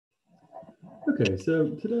Okay, so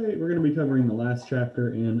today we're going to be covering the last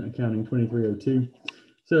chapter in Accounting 2302.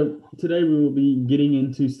 So today we will be getting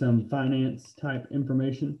into some finance type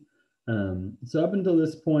information. So up until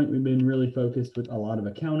this point, we've been really focused with a lot of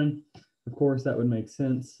accounting. Of course, that would make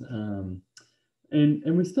sense.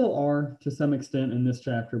 And we still are to some extent in this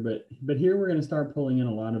chapter, but here we're going to start pulling in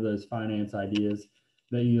a lot of those finance ideas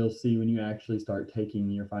that you'll see when you actually start taking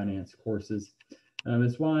your finance courses.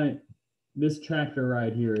 It's why this chapter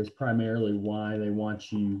right here is primarily why they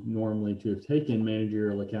want you normally to have taken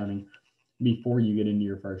managerial accounting before you get into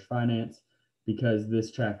your first finance, because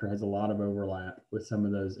this chapter has a lot of overlap with some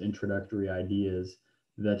of those introductory ideas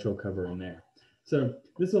that you'll cover in there. So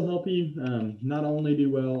this will help you not only do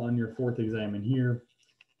well on your fourth exam in here,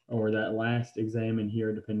 or that last exam in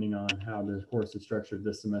here, depending on how the course is structured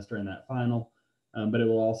this semester and that final, but it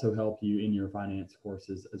will also help you in your finance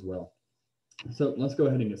courses as well. So let's go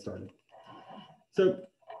ahead and get started. So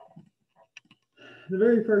the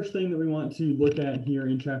very first thing that we want to look at here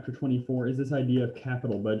in chapter 24 is this idea of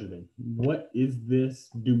capital budgeting. What is this?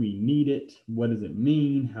 Do we need it? What does it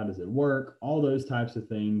mean? How does it work? All those types of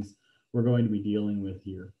things we're going to be dealing with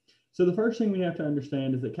here. So the first thing we have to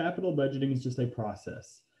understand is that capital budgeting is just a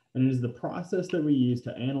process, and it is the process that we use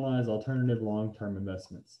to analyze alternative long-term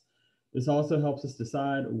investments. This also helps us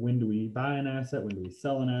decide when do we buy an asset, when do we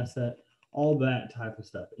sell an asset, all that type of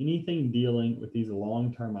stuff. Anything dealing with these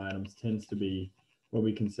long-term items tends to be what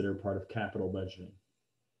we consider part of capital budgeting.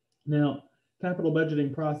 Now, capital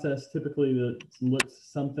budgeting process typically looks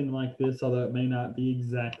something like this, although it may not be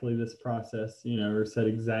exactly this process, or said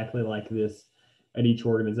exactly like this at each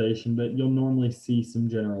organization, but you'll normally see some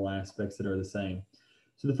general aspects that are the same.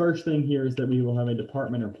 So the first thing here is that we will have a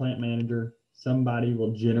department or plant manager. Somebody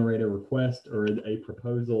will generate a request or a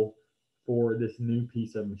proposal for this new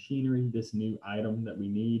piece of machinery, this new item that we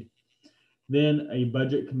need. Then a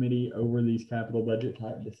budget committee over these capital budget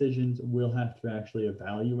type decisions will have to actually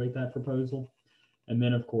evaluate that proposal. And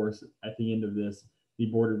then, of course, at the end of this,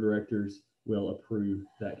 the board of directors will approve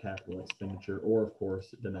that capital expenditure or, of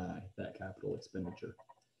course, deny that capital expenditure.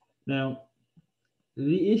 Now,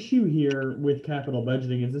 the issue here with capital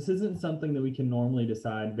budgeting is this isn't something that we can normally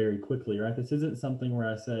decide very quickly, right? This isn't something where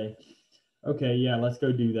I say, okay, yeah, let's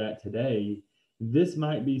go do that today. This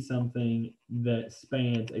might be something that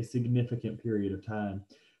spans a significant period of time.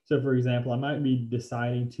 So for example, I might be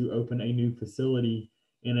deciding to open a new facility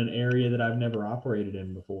in an area that I've never operated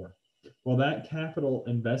in before. Well, that capital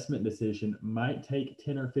investment decision might take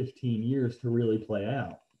 10 or 15 years to really play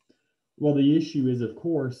out. Well, the issue is, of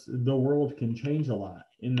course, the world can change a lot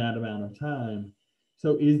in that amount of time.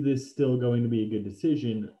 So is this still going to be a good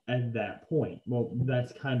decision at that point? Well,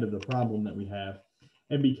 that's kind of the problem that we have.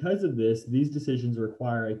 And because of this, these decisions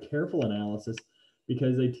require a careful analysis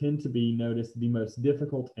because they tend to be noticed the most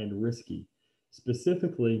difficult and risky.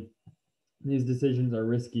 Specifically, these decisions are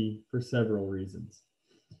risky for several reasons.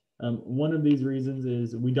 One of these reasons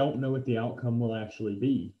is we don't know what the outcome will actually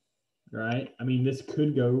be, right? I mean, this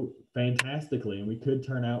could go fantastically and we could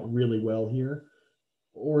turn out really well here,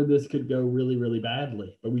 or this could go really, really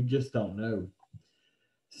badly, but we just don't know.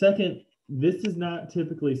 Second, this is not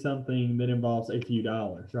typically something that involves a few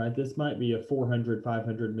dollars, right? This might be a $400,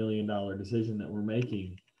 $500 million decision that we're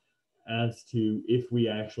making as to if we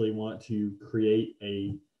actually want to create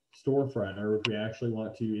a storefront or if we actually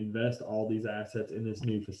want to invest all these assets in this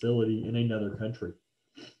new facility in another country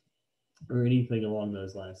or anything along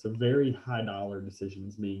those lines. So very high dollar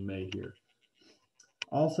decisions being made here.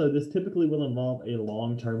 Also, this typically will involve a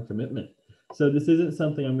long-term commitment. So this isn't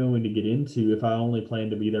something I'm going to get into if I only plan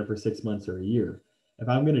to be there for 6 months or a year. If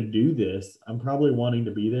I'm going to do this, I'm probably wanting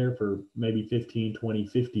to be there for maybe 15, 20,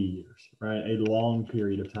 50 years, right? A long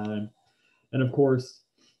period of time. And of course,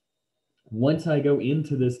 once I go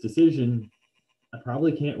into this decision, I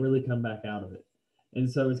probably can't really come back out of it.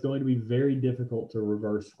 And so it's going to be very difficult to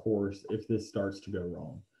reverse course if this starts to go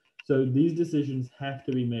wrong. So these decisions have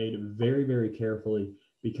to be made very, very carefully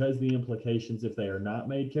because the implications, if they are not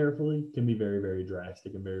made carefully, can be very, very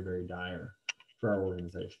drastic and very, very dire for our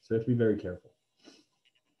organization. So we have to be very careful.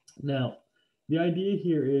 Now, the idea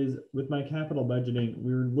here is with my capital budgeting,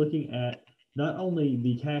 we're looking at not only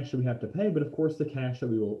the cash that we have to pay, but of course the cash that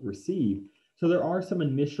we will receive. So there are some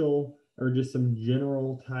initial or just some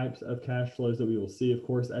general types of cash flows that we will see. Of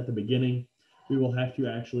course, at the beginning, we will have to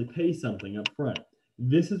actually pay something up front.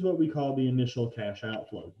 This is what we call the initial cash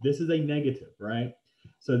outflow. This is a negative, right?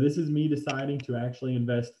 So this is me deciding to actually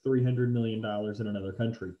invest $300 million in another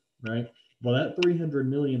country, right? Well, that $300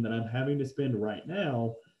 million that I'm having to spend right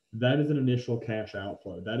now, that is an initial cash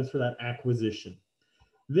outflow. That is for that acquisition.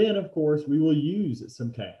 Then, of course, we will use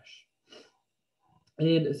some cash.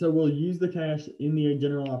 And so we'll use the cash in the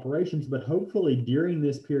general operations, but hopefully during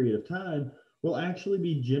this period of time, we'll actually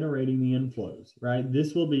be generating the inflows, right?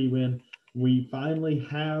 This will be when we finally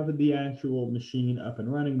have the actual machine up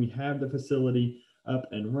and running. We have the facility up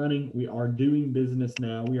and running. We are doing business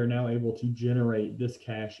now. We are now able to generate this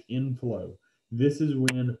cash inflow. This is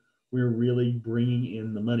when we're really bringing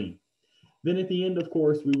in the money. Then at the end, of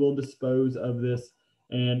course, we will dispose of this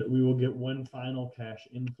and we will get one final cash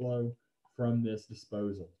inflow from this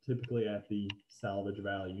disposal, typically at the salvage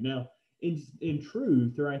value. Now, in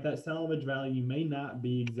truth, right, that salvage value may not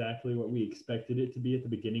be exactly what we expected it to be at the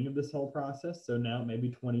beginning of this whole process. So now maybe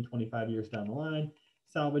 20, 25 years down the line,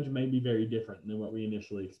 salvage may be very different than what we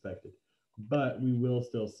initially expected. But we will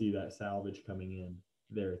still see that salvage coming in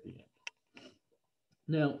there at the end.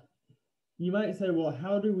 Now, you might say, well,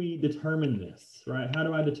 how do we determine this, right? How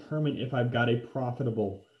do I determine if I've got a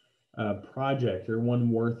profitable project or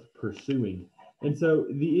one worth pursuing? And so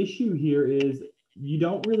the issue here is you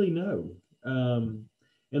don't really know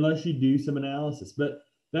unless you do some analysis. But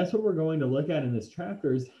that's what we're going to look at in this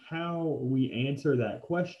chapter is how we answer that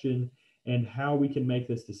question and how we can make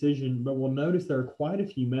this decision. But we'll notice there are quite a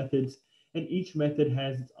few methods, and each method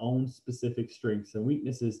has its own specific strengths and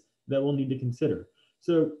weaknesses that we'll need to consider.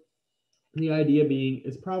 So the idea being,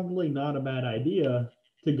 it's probably not a bad idea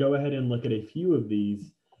to go ahead and look at a few of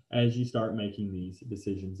these as you start making these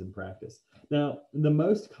decisions in practice. Now, the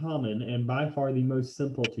most common and by far the most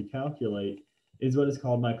simple to calculate is what is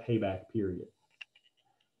called my payback period.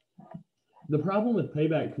 The problem with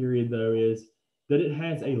payback period, though, is that it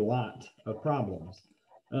has a lot of problems.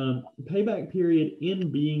 Payback period,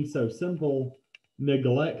 in being so simple,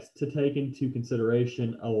 neglects to take into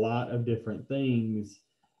consideration a lot of different things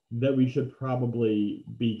that we should probably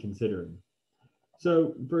be considering.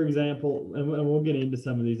 So, for example, and we'll get into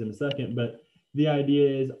some of these in a second, but the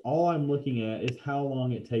idea is all I'm looking at is how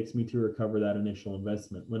long it takes me to recover that initial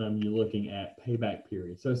investment when I'm looking at payback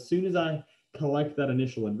period. So as soon as I collect that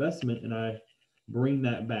initial investment and I bring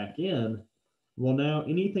that back in, well, now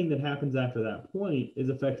anything that happens after that point is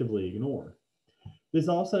effectively ignored. This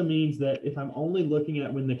also means that if I'm only looking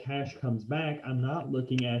at when the cash comes back, I'm not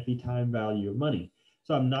looking at the time value of money.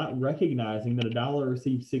 So I'm not recognizing that $1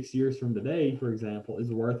 received 6 years from today, for example,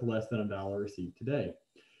 is worth less than $1 received today.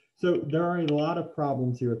 So there are a lot of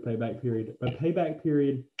problems here with payback period, but payback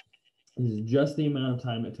period is just the amount of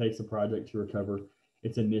time it takes a project to recover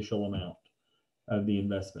its initial amount of the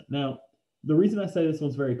investment. Now, the reason I say this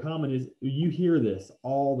one's very common is you hear this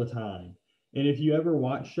all the time. And if you ever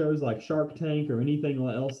watch shows like Shark Tank or anything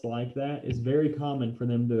else like that, it's very common for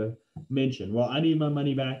them to mention, well, I need my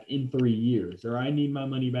money back in 3 years, or I need my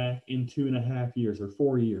money back in 2.5 years or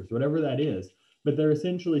 4 years, whatever that is. But they're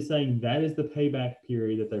essentially saying that is the payback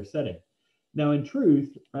period that they're setting. Now, in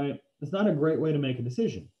truth, right, it's not a great way to make a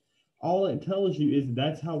decision. All it tells you is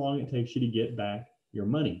that's how long it takes you to get back your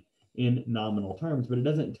money in nominal terms, but it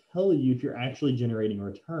doesn't tell you if you're actually generating a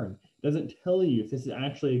return. It doesn't tell you if this is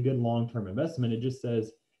actually a good long-term investment. It just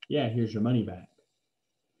says, yeah, here's your money back.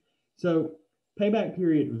 So payback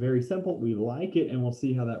period, very simple. We like it, and we'll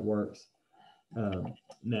see how that works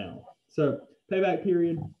now. So payback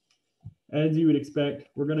period, as you would expect,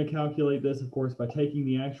 we're going to calculate this, of course, by taking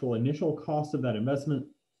the actual initial cost of that investment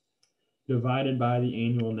divided by the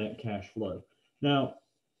annual net cash flow. Now,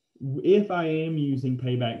 if I am using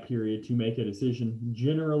payback period to make a decision,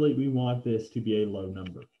 generally we want this to be a low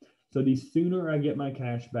number. So the sooner I get my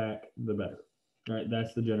cash back, the better. All right,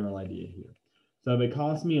 that's the general idea here. So if it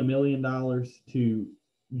costs me $1 million to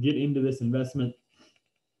get into this investment,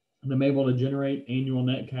 and I'm able to generate annual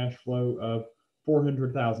net cash flow of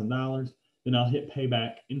 $400,000, then I'll hit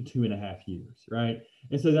payback in 2.5 years, right?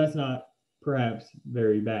 And so that's not perhaps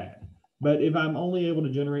very bad. But if I'm only able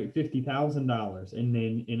to generate $50,000 in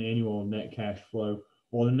annual net cash flow,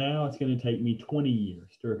 well, now it's going to take me 20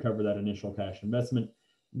 years to recover that initial cash investment.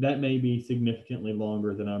 That may be significantly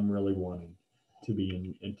longer than I'm really wanting to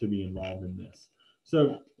be involved in this.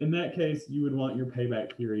 So in that case, you would want your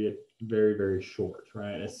payback period very, very short,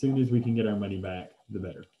 right? As soon as we can get our money back, the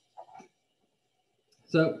better.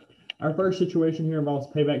 So our first situation here involves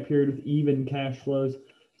payback period with even cash flows.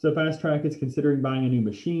 So Fast Track is considering buying a new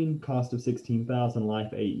machine, cost of $16,000,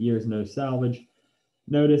 life 8 years, no salvage.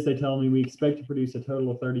 Notice they tell me we expect to produce a total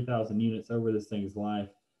of 30,000 units over this thing's life,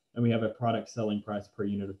 and we have a product selling price per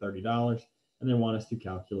unit of $30, and they want us to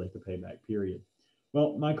calculate the payback period.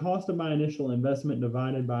 Well, my cost of my initial investment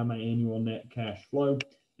divided by my annual net cash flow.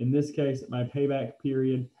 In this case, my payback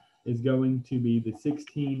period is going to be the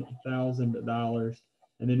 $16,000,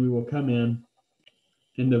 and then we will come in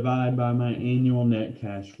and divide by my annual net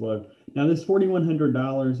cash flow. Now this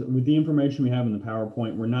 $4,100, with the information we have in the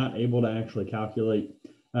PowerPoint, we're not able to actually calculate.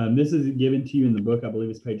 This is given to you in the book. I believe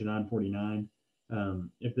it's page 949.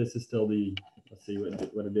 If this is still the, let's see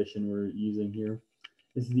what edition we're using here.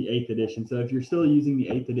 This is the 8th edition. So if you're still using the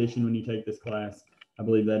 8th edition when you take this class, I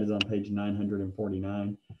believe that is on page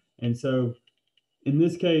 949. And so in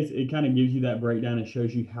this case, it kind of gives you that breakdown. It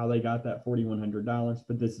shows you how they got that $4,100,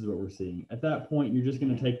 but this is what we're seeing. At that point, you're just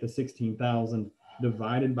going to take the 16,000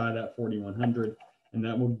 divided by that 4,100, and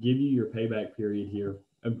that will give you your payback period here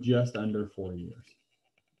of just under 4 years.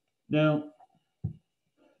 Now,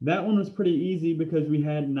 that one was pretty easy because we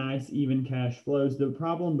had nice, even cash flows. The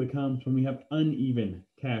problem becomes when we have uneven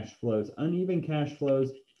cash flows. Uneven cash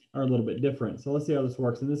flows are a little bit different. So let's see how this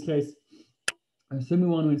works. In this case, I assume we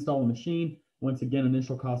want to install a machine. Once again,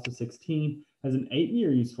 initial cost of 16, has an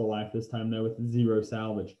 8-year useful life this time though with 0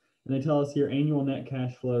 salvage. And they tell us here annual net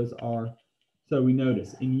cash flows are, so we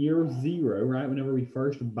notice in year 0, right, whenever we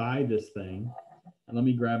first buy this thing, and let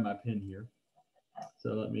me grab my pen here.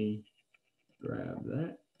 So let me grab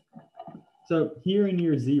that. So here in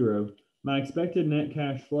year 0, my expected net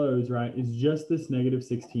cash flows, right, is just this negative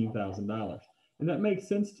 $16,000. And that makes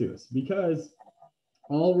sense to us because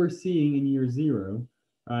all we're seeing in year 0,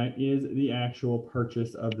 right, is the actual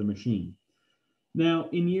purchase of the machine. Now,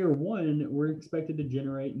 in year 1, we're expected to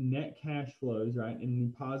generate net cash flows, right, in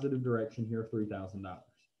the positive direction here of $3,000.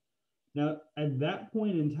 Now, at that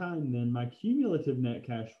point in time, then, my cumulative net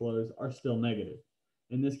cash flows are still negative.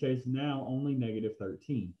 In this case, now only negative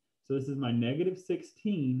 13. So this is my negative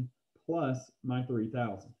 16 plus my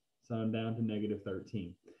 3,000. So I'm down to negative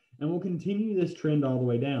 13. And we'll continue this trend all the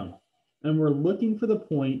way down. And we're looking for the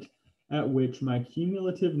point at which my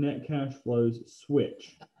cumulative net cash flows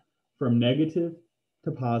switch from negative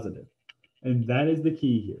to positive. And that is the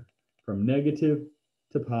key here, from negative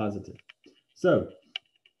to positive. So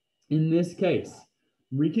in this case,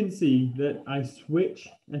 we can see that I switch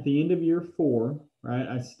at the end of year 4, right?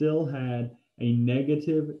 I still had a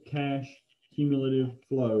negative cash cumulative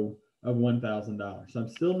flow of $1,000. So I'm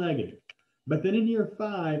still negative. But then in year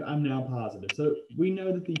 5, I'm now positive. So we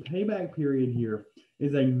know that the payback period here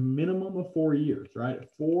is a minimum of 4 years, right?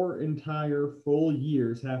 4 entire full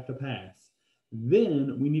years have to pass.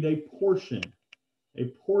 Then we need a portion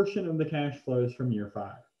of the cash flows from year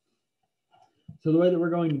 5. So the way that we're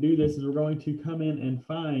going to do this is we're going to come in and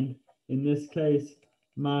find, in this case,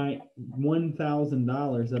 my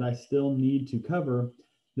 $1,000 that I still need to cover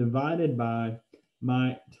divided by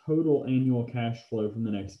my total annual cash flow from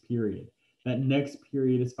the next period. That next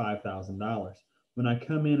period is $5,000. When I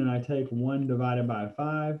come in and I take 1 divided by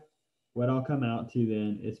 5, what I'll come out to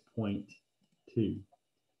then is 0.2.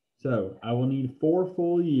 So I will need 4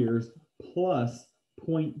 full years plus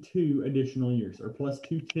 0.2 additional years, or plus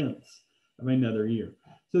 2/10 of another year.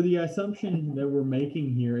 So the assumption that we're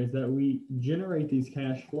making here is that we generate these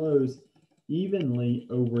cash flows evenly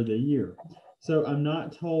over the year. So I'm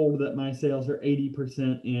not told that my sales are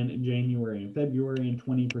 80% in January and February and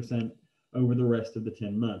 20% over the rest of the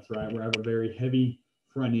 10 months, right? Where I have a very heavy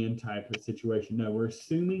front end type of situation. No, we're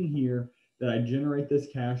assuming here that I generate this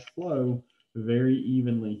cash flow very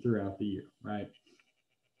evenly throughout the year, right?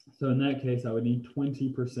 So in that case, I would need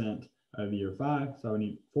 20% of year 5. So I would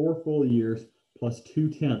need 4 full years plus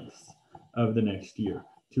 2/10 of the next year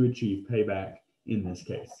to achieve payback in this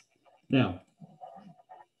case. Now,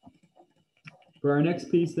 for our next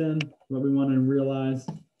piece then, what we want to realize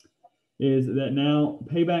is that now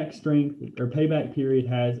payback strength or payback period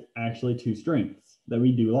has actually 2 strengths that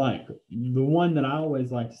we do like. The one that I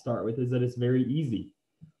always like to start with is that it's very easy,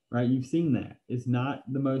 right? You've seen that. It's not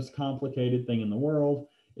the most complicated thing in the world.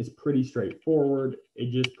 It's pretty straightforward.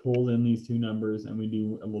 It just pulls in these 2 numbers and we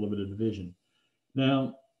do a little bit of division.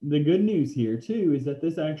 Now, the good news here too is that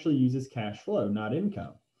this actually uses cash flow, not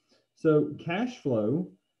income. So cash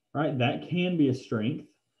flow, right, that can be a strength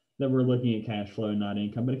that we're looking at cash flow, not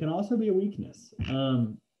income, but it can also be a weakness.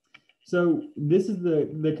 So this is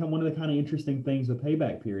one of the kind of interesting things with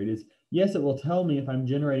payback period is, yes, it will tell me if I'm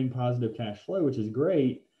generating positive cash flow, which is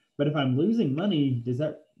great, but if I'm losing money, does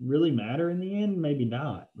that really matter in the end? Maybe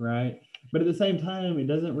not, right? But at the same time, it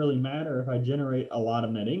doesn't really matter if I generate a lot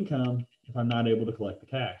of net income if I'm not able to collect the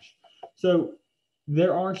cash. So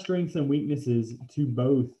there are strengths and weaknesses to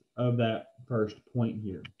both of that first point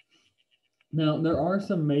here. Now, there are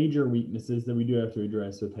some major weaknesses that we do have to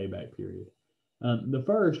address with payback period. The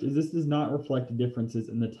first is this does not reflect differences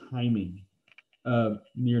in the timing of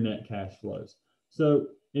your net cash flows. So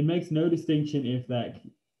it makes no distinction if that,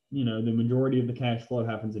 the majority of the cash flow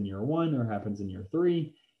happens in year 1 or happens in year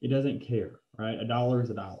 3. It doesn't care, right? $1 is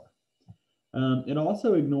 $1. It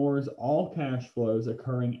also ignores all cash flows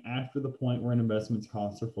occurring after the point where an investment's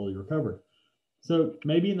costs are fully recovered. So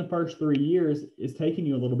maybe in the first 3 years, it's taking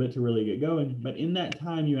you a little bit to really get going, but in that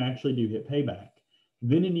time, you actually do hit payback.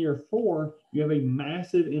 Then in year 4, you have a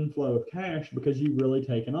massive inflow of cash because you've really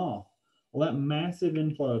taken off. Well, that massive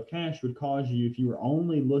inflow of cash would cause you, if you were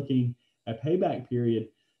only looking at payback period,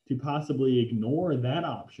 to possibly ignore that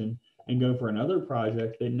option and go for another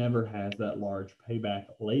project that never has that large payback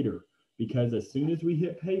later. Because as soon as we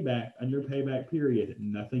hit payback, under payback period,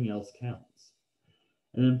 nothing else counts.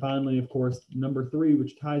 And then finally, of course, number 3,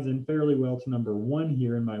 which ties in fairly well to number 1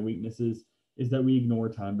 here in my weaknesses, is that we ignore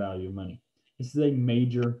time value of money. This is a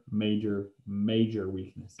major, major, major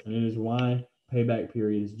weakness. And it is why payback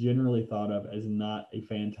period is generally thought of as not a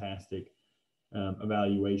fantastic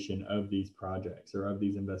evaluation of these projects or of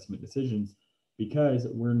these investment decisions, because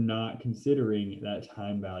we're not considering that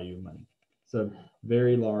time value of money. So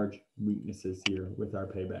very large weaknesses here with our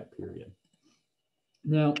payback period.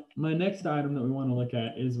 Now, my next item that we want to look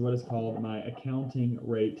at is what is called my accounting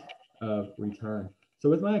rate of return. So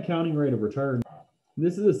with my accounting rate of return,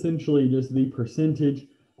 this is essentially just the percentage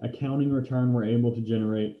accounting return we're able to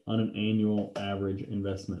generate on an annual average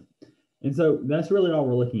investment. And so that's really all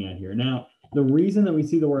we're looking at here. Now, the reason that we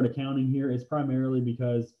see the word accounting here is primarily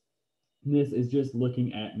because this is just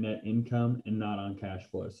looking at net income and not on cash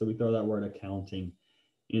flow. So we throw that word accounting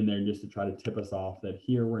in there just to try to tip us off that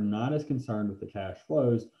here we're not as concerned with the cash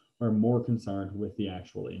flows, we're more concerned with the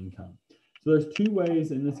actual income. So there's 2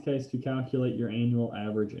 ways in this case to calculate your annual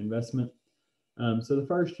average investment. So the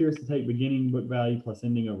first here is to take beginning book value plus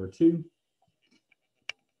ending over 2.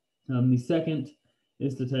 The second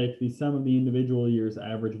is to take the sum of the individual years'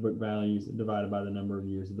 average book values divided by the number of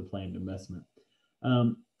years of the planned investment.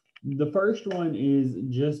 The first one is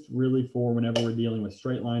just really for whenever we're dealing with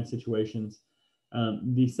straight line situations.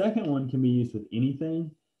 The second one can be used with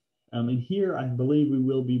anything. And here, I believe we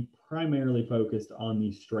will be primarily focused on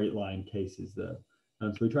these straight line cases, though.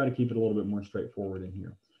 So we try to keep it a little bit more straightforward in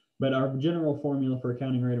here. But our general formula for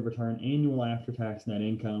accounting rate of return, annual after-tax net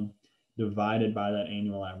income divided by that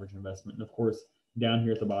annual average investment. And of course, down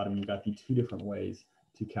here at the bottom, you've got the 2 different ways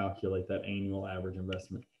to calculate that annual average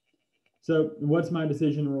investment. So what's my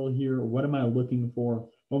decision rule here? What am I looking for?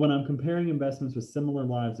 Well, when I'm comparing investments with similar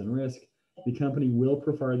lives and risk, the company will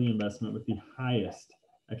prefer the investment with the highest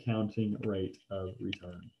accounting rate of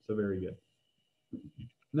return. So very good.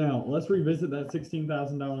 Now, let's revisit that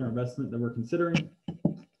 $16,000 investment that we're considering.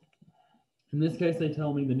 In this case, they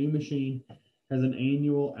tell me the new machine has an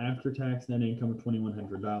annual after-tax net income of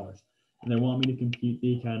 $2,100. And they want me to compute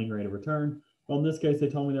the accounting rate of return. Well, in this case, they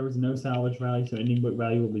told me there was no salvage value, so ending book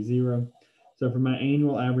value will be 0. So for my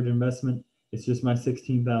annual average investment, it's just my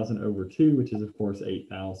 $16,000 over 2, which is, of course,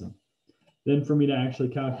 $8,000. Then for me to actually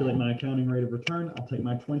calculate my accounting rate of return, I'll take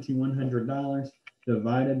my $2,100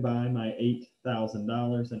 divided by my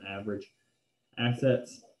 $8,000 in average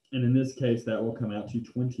assets. And in this case, that will come out to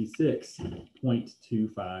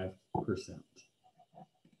 26.25%.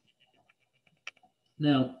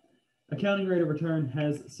 Now, accounting rate of return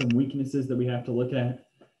has some weaknesses that we have to look at.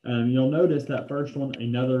 You'll notice that first one,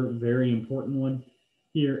 another very important one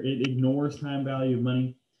here, it ignores time value of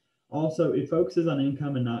money. Also, it focuses on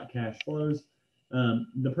income and not cash flows.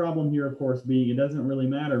 The problem here, of course, being it doesn't really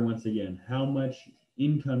matter, once again, how much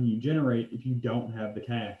income you generate if you don't have the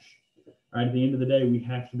cash. Right, at the end of the day, we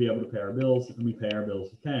have to be able to pay our bills, and we pay our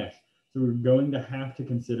bills with cash. So we're going to have to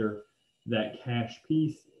consider that cash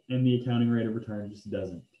piece, and the accounting rate of return just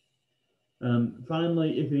doesn't.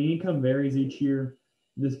 Finally, if the income varies each year,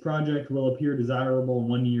 this project will appear desirable in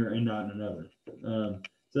 1 year and not in another.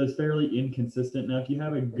 So it's fairly inconsistent. Now, if you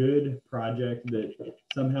have a good project that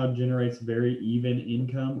somehow generates very even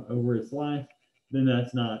income over its life, then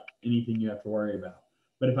that's not anything you have to worry about.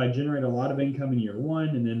 But if I generate a lot of income in year 1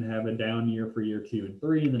 and then have a down year for year 2 and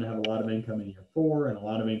 3, and then have a lot of income in year 4 and a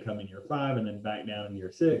lot of income in year 5, and then back down in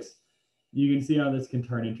year 6, you can see how this can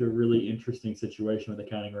turn into a really interesting situation with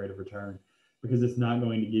accounting rate of return, because it's not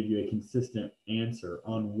going to give you a consistent answer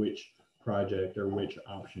on which project or which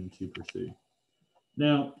option to pursue.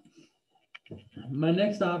 Now, my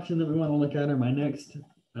next option that we want to look at, or my next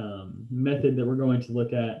method that we're going to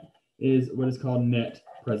look at, is what is called net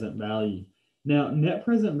present value. Now, net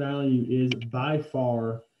present value is by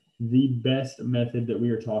far the best method that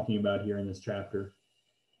we are talking about here in this chapter.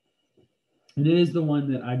 And it is the one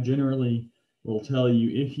that I generally will tell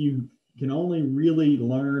you, if you can only really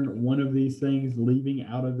learn one of these things leaving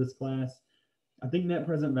out of this class, I think net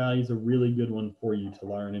present value is a really good one for you to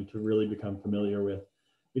learn and to really become familiar with,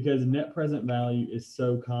 because net present value is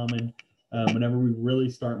so common. whenever we really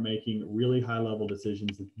start making really high level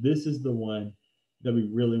decisions, this is the one that we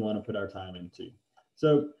really want to put our time into.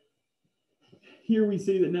 So here we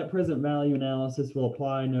see that net present value analysis will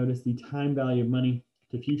apply. Notice the time value of money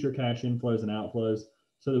to future cash inflows and outflows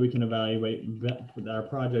so that we can evaluate our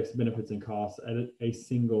project's benefits and costs at a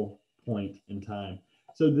single point in time.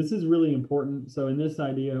 So this is really important. So in this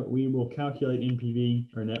idea, we will calculate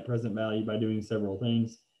NPV, or net present value, by doing several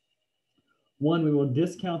things. One, we will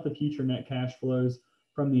discount the future net cash flows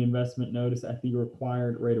from the investment notice at the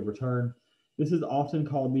required rate of return. This is often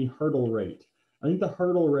called the hurdle rate. I think the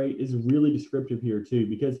hurdle rate is really descriptive here too,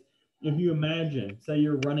 because if you imagine, say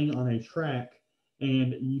you're running on a track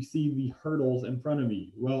and you see the hurdles in front of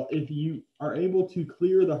you. Well, if you are able to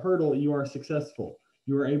clear the hurdle, you are successful.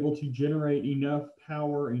 You are able to generate enough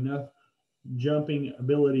power, enough jumping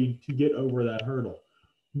ability to get over that hurdle.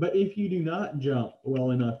 But if you do not jump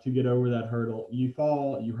well enough to get over that hurdle, you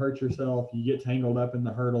fall, you hurt yourself, you get tangled up in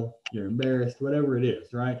the hurdle, you're embarrassed, whatever it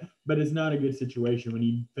is, right? But it's not a good situation when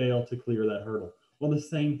you fail to clear that hurdle. Well, the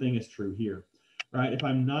same thing is true here, right? If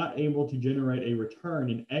I'm not able to generate a return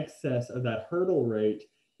in excess of that hurdle rate,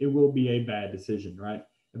 it will be a bad decision, right?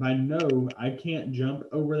 If I know I can't jump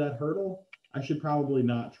over that hurdle, I should probably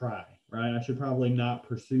not try, right? I should probably not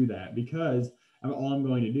pursue that, because all I'm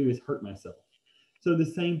going to do is hurt myself. So the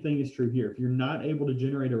same thing is true here. If you're not able to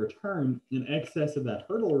generate a return in excess of that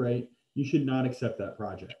hurdle rate, you should not accept that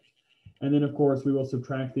project. And then, of course, we will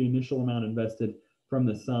subtract the initial amount invested from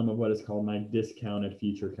the sum of what is called my discounted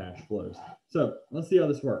future cash flows. So let's see how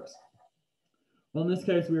this works. Well, in this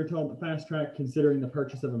case, we are told the fast track, considering the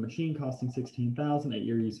purchase of a machine costing $16,000,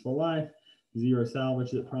 8-year useful life, 0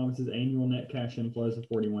 salvage, that promises annual net cash inflows of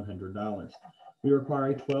 $4,100. We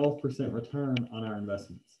require a 12% return on our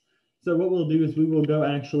investments. So what we'll do is we will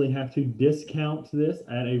actually have to discount this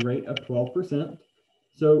at a rate of 12%.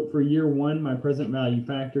 So for year one, my present value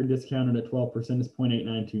factor discounted at 12% is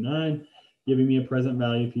 0.8929, giving me a present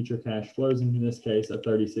value future cash flows, in this case, of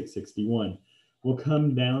 3661. We'll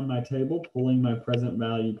come down my table, pulling my present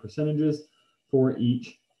value percentages for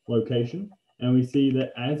each location. And we see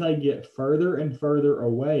that as I get further and further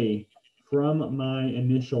away from my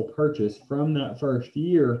initial purchase, from that first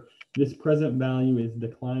year, this present value is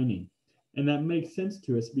declining. And that makes sense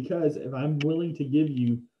to us, because if I'm willing to give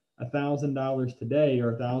you $1,000 today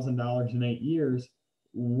or $1,000 in 8 years,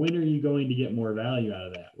 when are you going to get more value out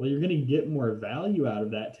of that? Well, you're going to get more value out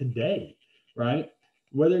of that today, right?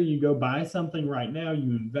 Whether you go buy something right now,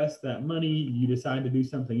 you invest that money, you decide to do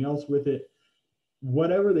something else with it,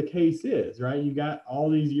 whatever the case is, right? You got all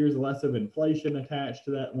these years less of inflation attached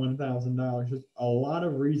to that $1,000. There's a lot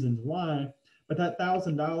of reasons why, but that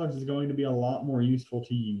 $1,000 is going to be a lot more useful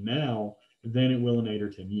to you now than it will in 8 or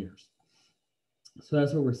 10 years. So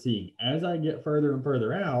that's what we're seeing. As I get further and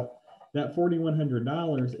further out, that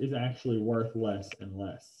 $4,100 is actually worth less and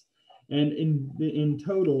less. And in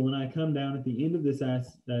total, when I come down at the end of this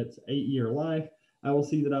that's 8-year life, I will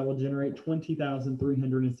see that I will generate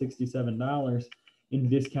 $20,367 in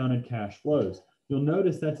discounted cash flows. You'll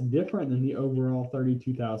notice that's different than the overall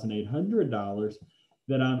 $32,800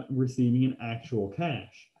 that I'm receiving in actual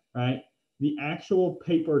cash, right? The actual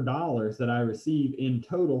paper dollars that I receive in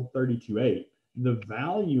total, $32,800. The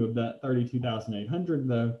value of that $32,800,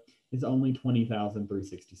 though, is only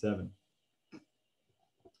 $20,367.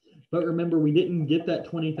 But remember, we didn't get that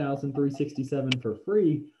 $20,367 for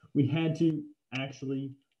free. We had to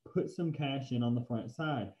actually put some cash in on the front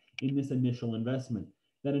side in this initial investment.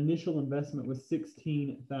 That initial investment was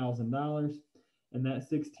 $16,000, and that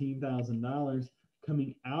 $16,000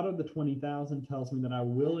 coming out of the $20,000 tells me that I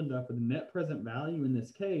will end up with a net present value in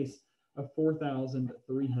this case of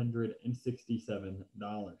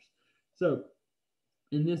 $4,367. So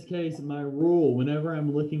in this case, my rule whenever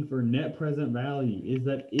I'm looking for net present value is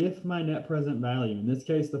that if my net present value, in this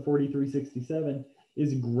case the 4367,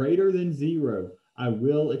 is greater than 0, I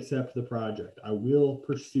will accept the project. I will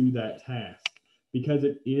pursue that task because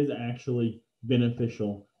it is actually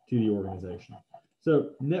beneficial to the organization.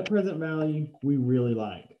 So net present value, we really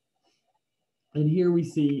like. And here we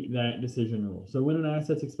see that decision rule. So when an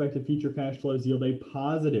asset's expected future cash flows yield a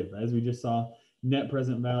positive, as we just saw, net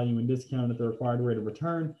present value and discount at the required rate of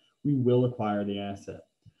return, we will acquire the asset.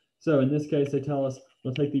 So in this case, they tell us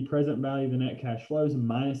we'll take the present value of the net cash flows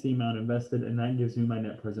minus the amount invested, and that gives me my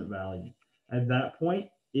net present value. At that point,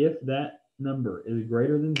 if that number is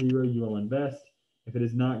greater than 0, you will invest. If it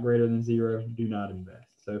is not greater than 0, do not invest.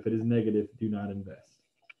 So if it is negative, do not invest.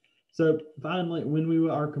 So finally, when we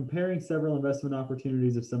are comparing several investment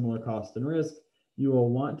opportunities of similar cost and risk, you will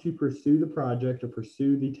want to pursue the project or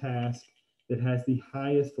pursue the task that has the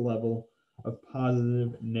highest level of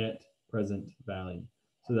positive net present value.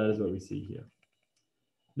 So that is what we see here.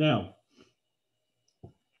 Now,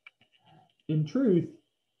 in truth,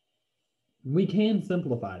 we can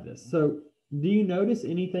simplify this. So do you notice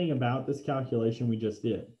anything about this calculation we just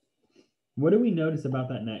did? What do we notice about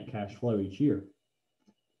that net cash flow each year?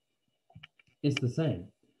 It's the same.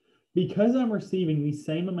 Because I'm receiving the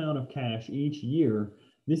same amount of cash each year,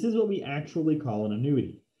 this is what we actually call an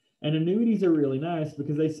annuity. And annuities are really nice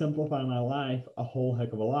because they simplify my life a whole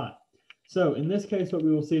heck of a lot. So in this case, what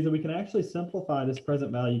we will see is that we can actually simplify this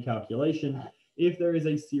present value calculation if there is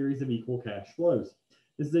a series of equal cash flows.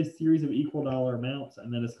 This is a series of equal dollar amounts,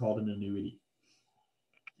 and that is called an annuity.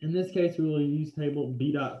 In this case, we will use table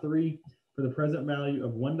B.3 for the present value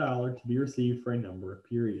of $1 to be received for a number of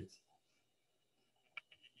periods.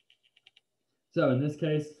 So in this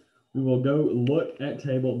case, we will go look at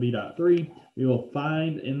table B.3. We will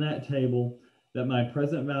find in that table that my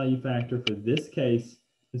present value factor for this case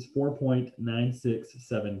is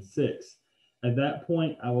 4.9676. At that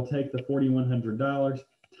point, I will take the $4,100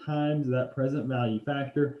 times that present value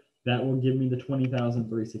factor. That will give me the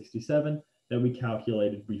 $20,367 that we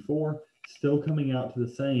calculated before, still coming out to the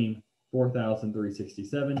same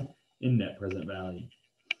 $4,367 in net present value.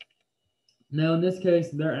 Now, in this case,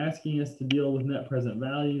 they're asking us to deal with net present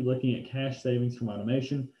value, looking at cash savings from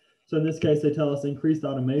automation. So in this case, they tell us increased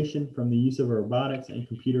automation from the use of robotics and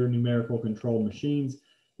computer numerical controlled machines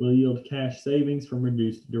will yield cash savings from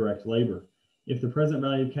reduced direct labor. If the present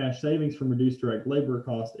value of cash savings from reduced direct labor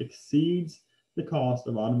cost exceeds the cost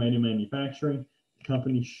of automated manufacturing, the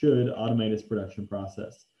company should automate its production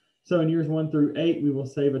process. So in years 1 through 8, we will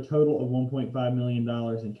save a total of $1.5 million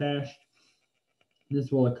in cash.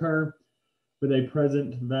 This will occur with a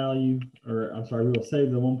present value, we will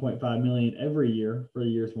save the 1.5 million every year for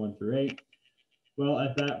years 1 through 8. Well,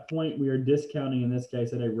 at that point, we are discounting in this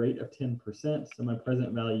case at a rate of 10%. So my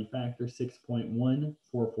present value factor,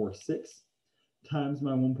 6.1446 times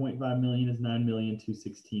my 1.5 million is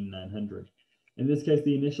 9,216,900. In this case,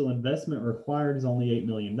 the initial investment required is only $8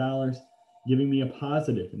 million, giving me a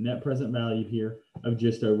positive net present value here of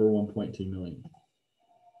just over 1.2 million.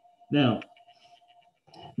 Now,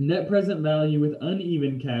 net present value with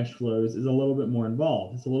uneven cash flows is a little bit more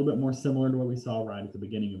involved. It's a little bit more similar to what we saw right at the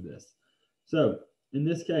beginning of this. So in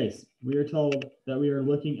this case, we are told that we are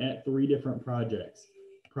looking at 3 different projects: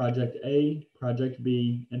 Project A, Project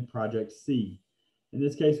B, and Project C. In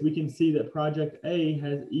this case, we can see that Project A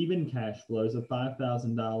has even cash flows of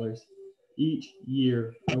 $5,000 each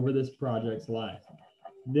year over this project's life.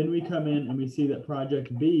 Then we come in and we see that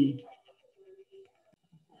Project B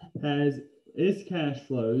has its cash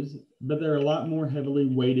flows, but they're a lot more heavily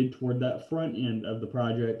weighted toward that front end of the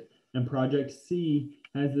project. And Project C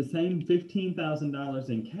has the same $15,000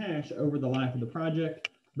 in cash over the life of the project,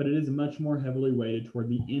 but it is much more heavily weighted toward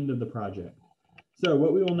the end of the project. So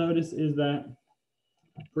what we will notice is that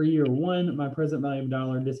for year 1, my present value of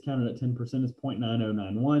dollar discounted at 10% is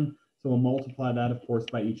 0.9091. So we'll multiply that, of course,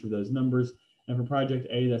 by each of those numbers. And for Project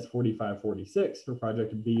A, that's 4546. For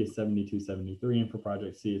Project B is 7273. And for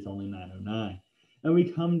Project C, it's only 909. And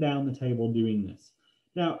we come down the table doing this.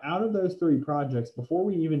 Now, out of those 3 projects, before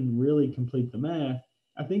we even really complete the math,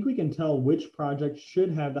 I think we can tell which project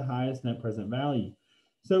should have the highest net present value.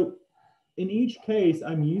 So in each case,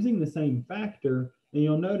 I'm using the same factor, and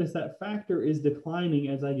you'll notice that factor is declining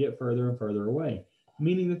as I get further and further away,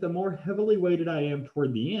 meaning that the more heavily weighted I am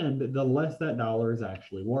toward the end, the less that dollar is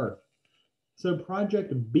actually worth. So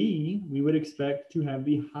Project B, we would expect to have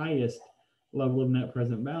the highest level of net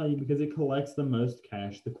present value because it collects the most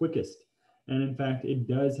cash the quickest. And in fact, it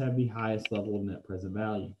does have the highest level of net present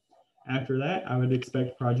value. After that, I would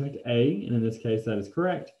expect Project A, and in this case, that is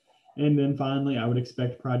correct. And then finally, I would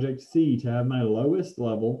expect Project C to have my lowest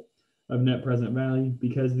level of net present value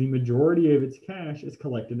because the majority of its cash is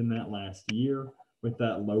collected in that last year with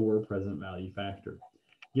that lower present value factor,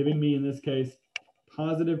 giving me, in this case,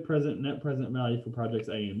 positive net present value for Projects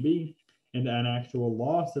A and B, and an actual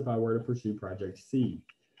loss if I were to pursue Project C.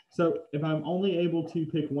 So if I'm only able to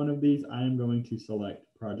pick one of these, I am going to select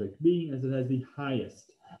Project B as it has the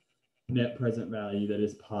highest net present value that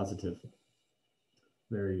is positive.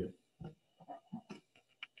 Very good.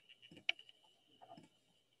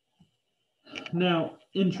 Now,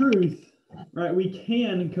 in truth, right, we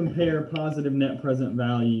can compare positive net present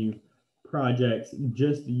value projects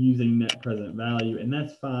just using net present value, and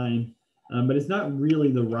that's fine, but it's not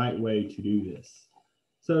really the right way to do this.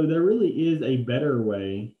 So there really is a better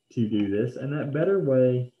way to do this, and that better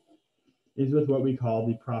way is with what we call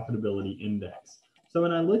the profitability index. So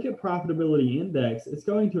when I look at profitability index, it's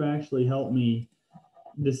going to actually help me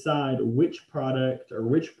decide which product or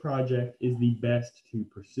which project is the best to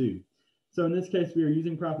pursue. So in this case, we are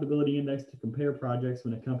using profitability index to compare projects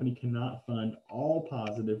when a company cannot fund all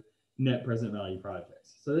positive net present value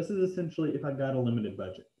projects. So this is essentially if I've got a limited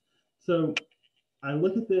budget. So I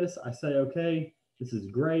look at this, I say, okay, this is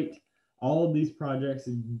great. All of these projects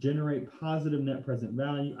generate positive net present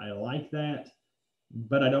value. I like that,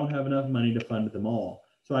 but I don't have enough money to fund them all.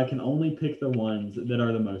 So I can only pick the ones that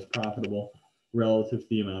are the most profitable relative to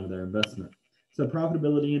the amount of their investment. So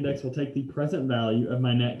profitability index will take the present value of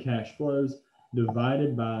my net cash flows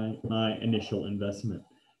divided by my initial investment.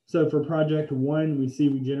 So for project one, we see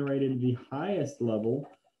we generated the highest level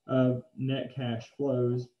of net cash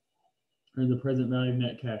flows, or the present value of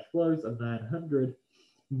net cash flows of 900,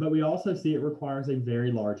 but we also see it requires a very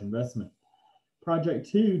large investment. Project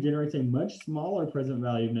two generates a much smaller present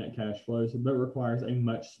value of net cash flows, but requires a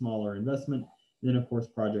much smaller investment than, of course,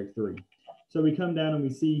 project three. So we come down and we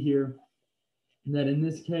see here that in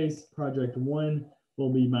this case, project one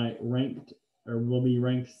will be ranked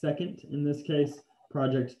second in this case.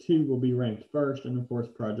 Project two will be ranked first, and of course,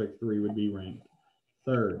 project three would be ranked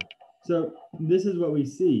third. So this is what we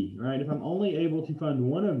see, right? If I'm only able to fund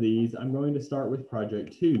one of these, I'm going to start with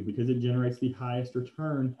project two because it generates the highest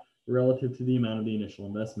return relative to the amount of the initial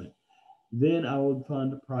investment. Then I would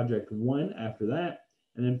fund project one after that.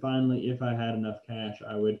 And then finally, if I had enough cash,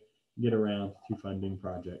 I would get around to funding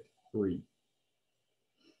project three.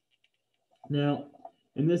 Now,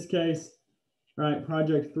 in this case, right,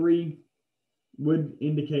 project three would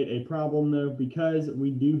indicate a problem though, because we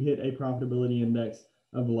do hit a profitability index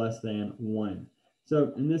of less than 1.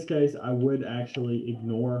 So in this case, I would actually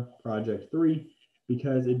ignore project three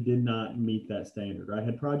because it did not meet that standard, right?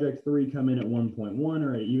 Had project three come in at 1.1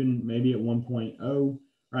 or even maybe at 1.0,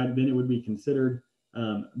 right, then it would be considered.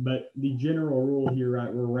 But the general rule here,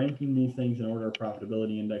 right, we're ranking these things in order of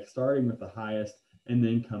profitability index, starting with the highest and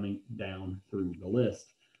then coming down through the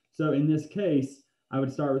list. So in this case, I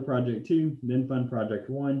would start with project two, then fund project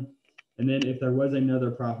one. And then if there was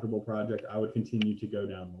another profitable project, I would continue to go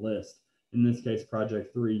down the list. In this case,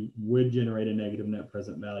 project three would generate a negative net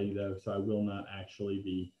present value though, so I will not actually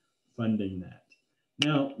be funding that.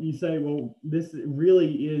 Now you say, well, this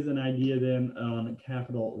really is an idea then on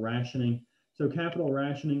capital rationing. So capital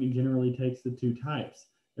rationing generally takes the two types.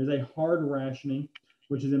 There's a hard rationing,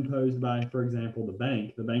 which is imposed by, for example, the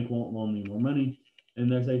bank. The bank won't loan me more money.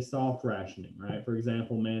 And there's a soft rationing, right? For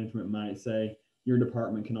example, management might say your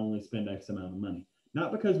department can only spend X amount of money.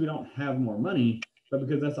 Not because we don't have more money, but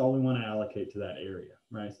because that's all we want to allocate to that area,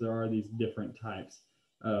 right? So there are these different types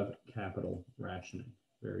of capital rationing.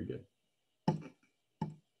 Very good.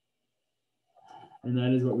 And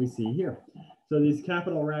that is what we see here. So these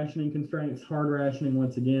capital rationing constraints, hard rationing,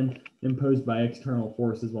 once again, imposed by external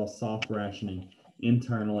forces, while soft rationing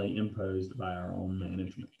internally imposed by our own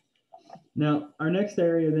management. Now, our next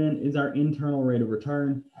area then is our internal rate of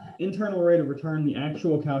return. Internal rate of return, the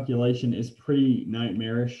actual calculation is pretty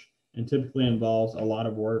nightmarish and typically involves a lot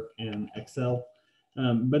of work in Excel.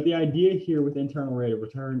 But the idea here with internal rate of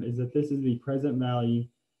return is that this is the present value,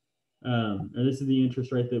 or this is the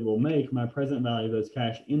interest rate that will make my present value of those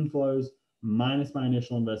cash inflows minus my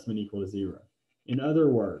initial investment equal to 0. In other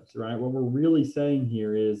words, right, what we're really saying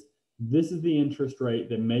here is this is the interest rate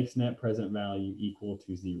that makes net present value equal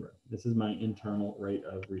to 0. This is my internal rate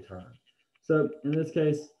of return. So in this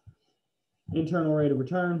case, internal rate of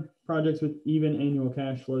return, projects with even annual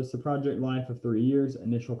cash flows. So project life of 3 years,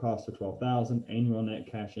 initial cost of $12,000, annual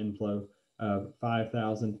net cash inflow of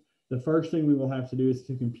 $5,000. The first thing we will have to do is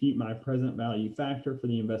to compute my present value factor for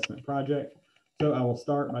the investment project. So I will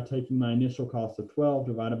start by taking my initial cost of 12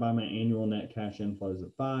 divided by my annual net cash inflows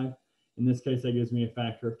of 5. In this case, that gives me a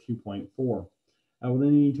factor of 2.4. I will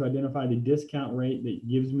then need to identify the discount rate that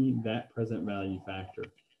gives me that present value factor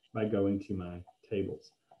by going to my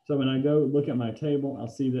tables. So when I go look at my table, I'll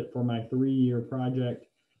see that for my 3-year project,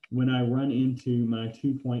 when I run into my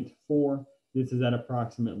 2.4, this is at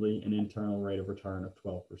approximately an internal rate of return of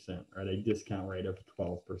 12%, or at a discount rate of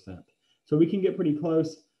 12%. So we can get pretty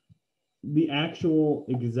close. The actual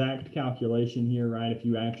exact calculation here, right, if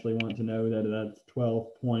you actually want to know that that's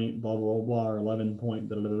 12 point blah, blah, blah, or 11 point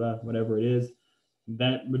blah, blah, blah, whatever it is,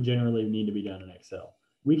 that would generally need to be done in Excel.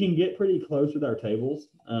 We can get pretty close with our tables,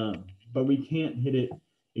 but we can't hit it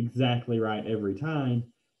exactly right every time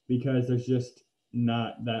because there's just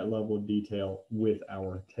not that level of detail with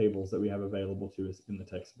our tables that we have available to us in the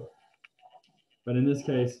textbook. But in this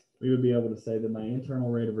case, we would be able to say that my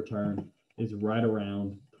internal rate of return is right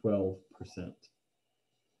around 12%.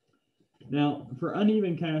 Now, for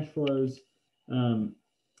uneven cash flows,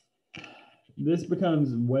 this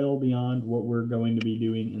becomes well beyond what we're going to be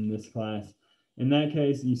doing in this class. In that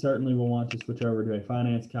case, you certainly will want to switch over to a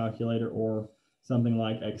finance calculator or something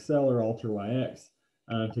like Excel or UltraYX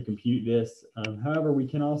to compute this. However, we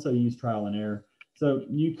can also use trial and error. So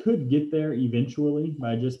you could get there eventually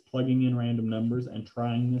by just plugging in random numbers and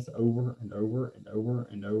trying this over and over and over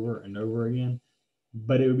and over and over again,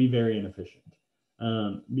 but it would be very inefficient.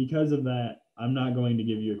 Because of that, I'm not going to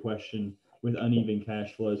give you a question with uneven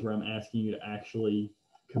cash flows where I'm asking you to actually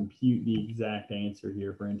compute the exact answer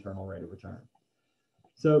here for internal rate of return.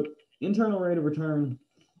 So internal rate of return,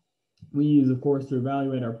 we use, of course, to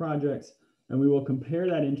evaluate our projects, and we will compare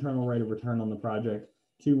that internal rate of return on the project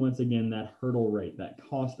to, once again, that hurdle rate, that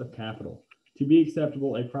cost of capital. To be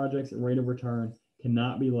acceptable, a project's rate of return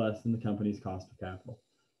cannot be less than the company's cost of capital.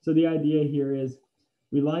 So the idea here is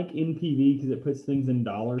we like NPV because it puts things in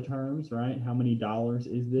dollar terms, right? How many dollars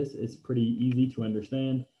is this? It's pretty easy to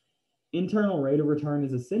understand. Internal rate of return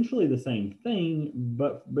is essentially the same thing,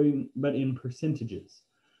 but in percentages.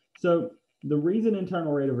 So the reason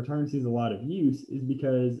internal rate of return sees a lot of use is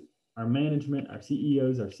because our management, our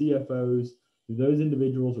CEOs, our CFOs, those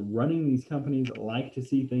individuals running these companies like to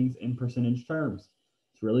see things in percentage terms.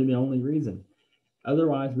 It's really the only reason.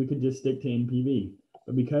 Otherwise, we could just stick to NPV.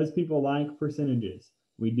 But because people like percentages,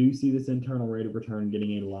 we do see this internal rate of return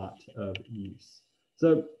getting a lot of use.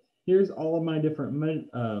 So here's all of my different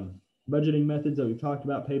budgeting methods that we've talked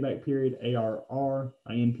about: payback period, ARR,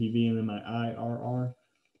 my NPV, and then my IRR.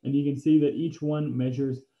 And you can see that each one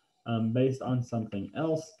measures based on something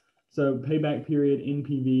else. So payback period,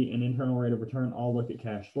 NPV, and internal rate of return all look at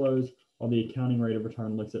cash flows, while the accounting rate of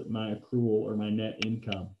return looks at my accrual or my net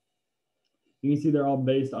income. You can see they're all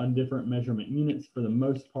based on different measurement units for the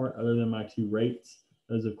most part, other than my two rates.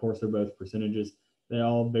 Those, of course, are both percentages. They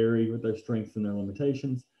all vary with their strengths and their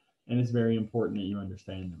limitations, and it's very important that you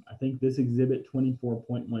understand them. I think this exhibit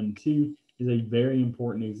 24.12 is a very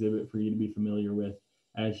important exhibit for you to be familiar with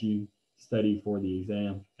as you study for the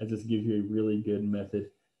exam, as this gives you a really good method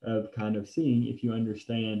of kind of seeing if you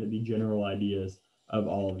understand the general ideas of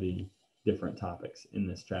all of the different topics in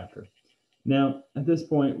this chapter. Now, at this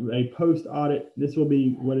point, a post-audit, this will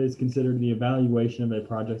be what is considered the evaluation of a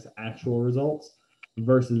project's actual results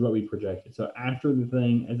versus what we projected. So after the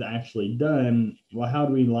thing is actually done, well, how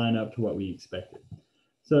do we line up to what we expected?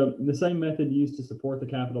 So the same method used to support the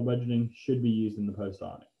capital budgeting should be used in the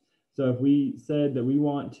post-audit. So if we said that we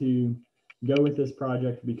want to go with this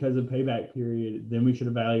project because of payback period, then we should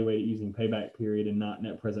evaluate it using payback period and not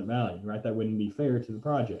net present value, right? That wouldn't be fair to the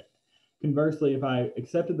project. Conversely, if I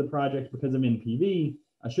accepted the project because of NPV,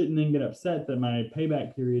 I shouldn't then get upset that my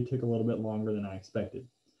payback period took a little bit longer than I expected,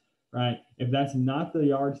 right? If that's not the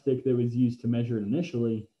yardstick that was used to measure it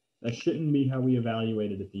initially, that shouldn't be how we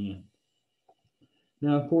evaluate it at the end.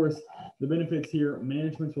 Now, of course, the benefits here,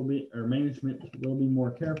 management will be more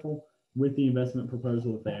careful with the investment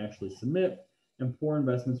proposal that they actually submit, and poor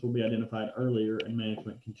investments will be identified earlier, and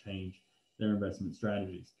management can change their investment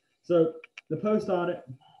strategies. So the post-audit,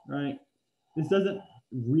 right? This doesn't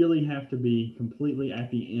really have to be completely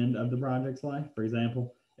at the end of the project's life. For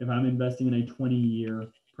example, if I'm investing in a 20-year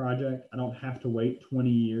project, I don't have to wait 20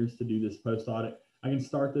 years to do this post-audit. I can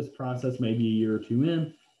start this process maybe a year or two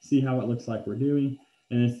in, see how it looks like we're doing,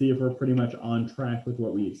 and then see if we're pretty much on track with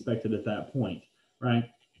what we expected at that point, right?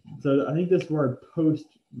 So I think this word post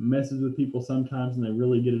messes with people sometimes, and they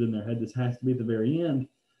really get it in their head. This has to be at the very end.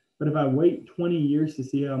 But if I wait 20 years to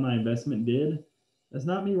see how my investment did, that's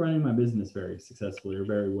not me running my business very successfully or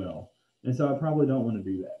very well. And so I probably don't want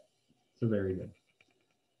to do that. So very good.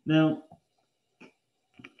 Now,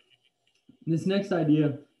 this next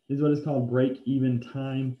idea is what is called break-even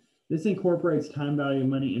time. This incorporates time value of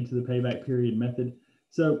money into the payback period method.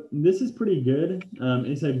 So this is pretty good.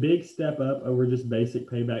 It's a big step up over just basic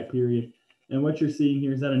payback period. And what you're seeing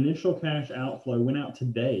here is that initial cash outflow went out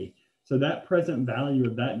today. So that present value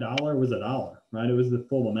of that dollar was $1, right? It was the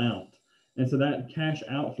full amount. And so that cash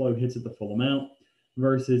outflow hits at the full amount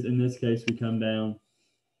versus in this case, we come down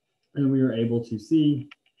and we are able to see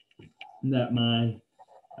that my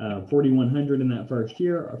 4,100 in that first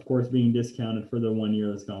year, of course, being discounted for the 1 year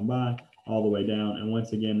that's gone by all the way down. And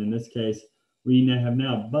once again, in this case, we have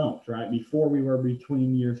now bumped, right? Before we were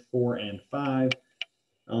between years 4 and 5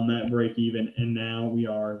 on that break even. And now we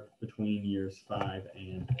are between years 5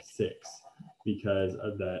 and 6 because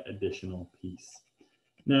of that additional piece.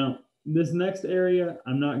 Now, this next area,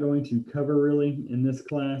 I'm not going to cover really in this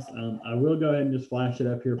class. I will go ahead and just flash it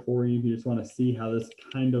up here for you if you just want to see how this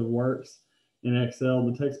kind of works in Excel.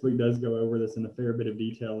 The textbook does go over this in a fair bit of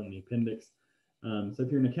detail in the appendix. So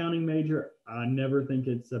if you're an accounting major, I never think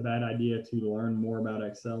it's a bad idea to learn more about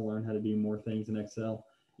Excel, learn how to do more things in Excel.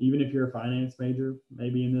 even if you're a finance major,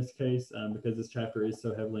 maybe in this case, because this chapter is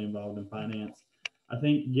so heavily involved in finance, I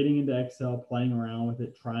think getting into Excel, playing around with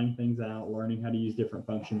it, trying things out, learning how to use different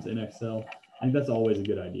functions in Excel, I think that's always a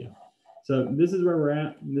good idea. So this is where we're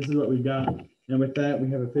at. This is what we've got. And with that, we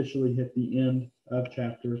have officially hit the end of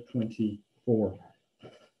chapter 24.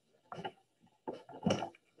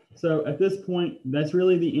 So at this point, that's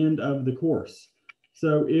really the end of the course.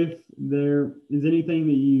 So if there is anything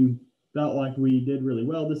that you felt like we did really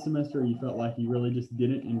well this semester, or you felt like you really just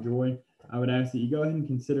didn't enjoy, I would ask that you go ahead and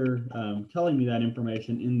consider telling me that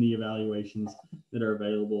information in the evaluations that are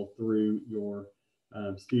available through your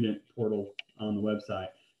student portal on the website.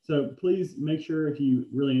 So please make sure if you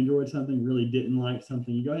really enjoyed something, really didn't like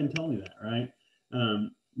something, you go ahead and tell me that, right?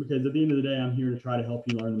 Because at the end of the day, I'm here to try to help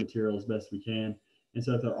you learn the material as best we can. And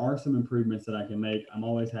so if there are some improvements that I can make, I'm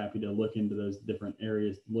always happy to look into those different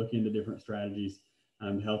areas, look into different strategies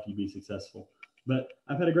to help you be successful. But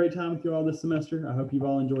I've had a great time with you all this semester. I hope you've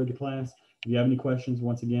all enjoyed the class. If you have any questions,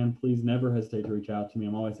 once again, please never hesitate to reach out to me.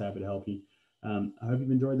 I'm always happy to help you. I hope you've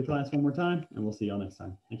enjoyed the class one more time, and we'll see y'all next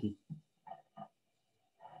time. Thank you.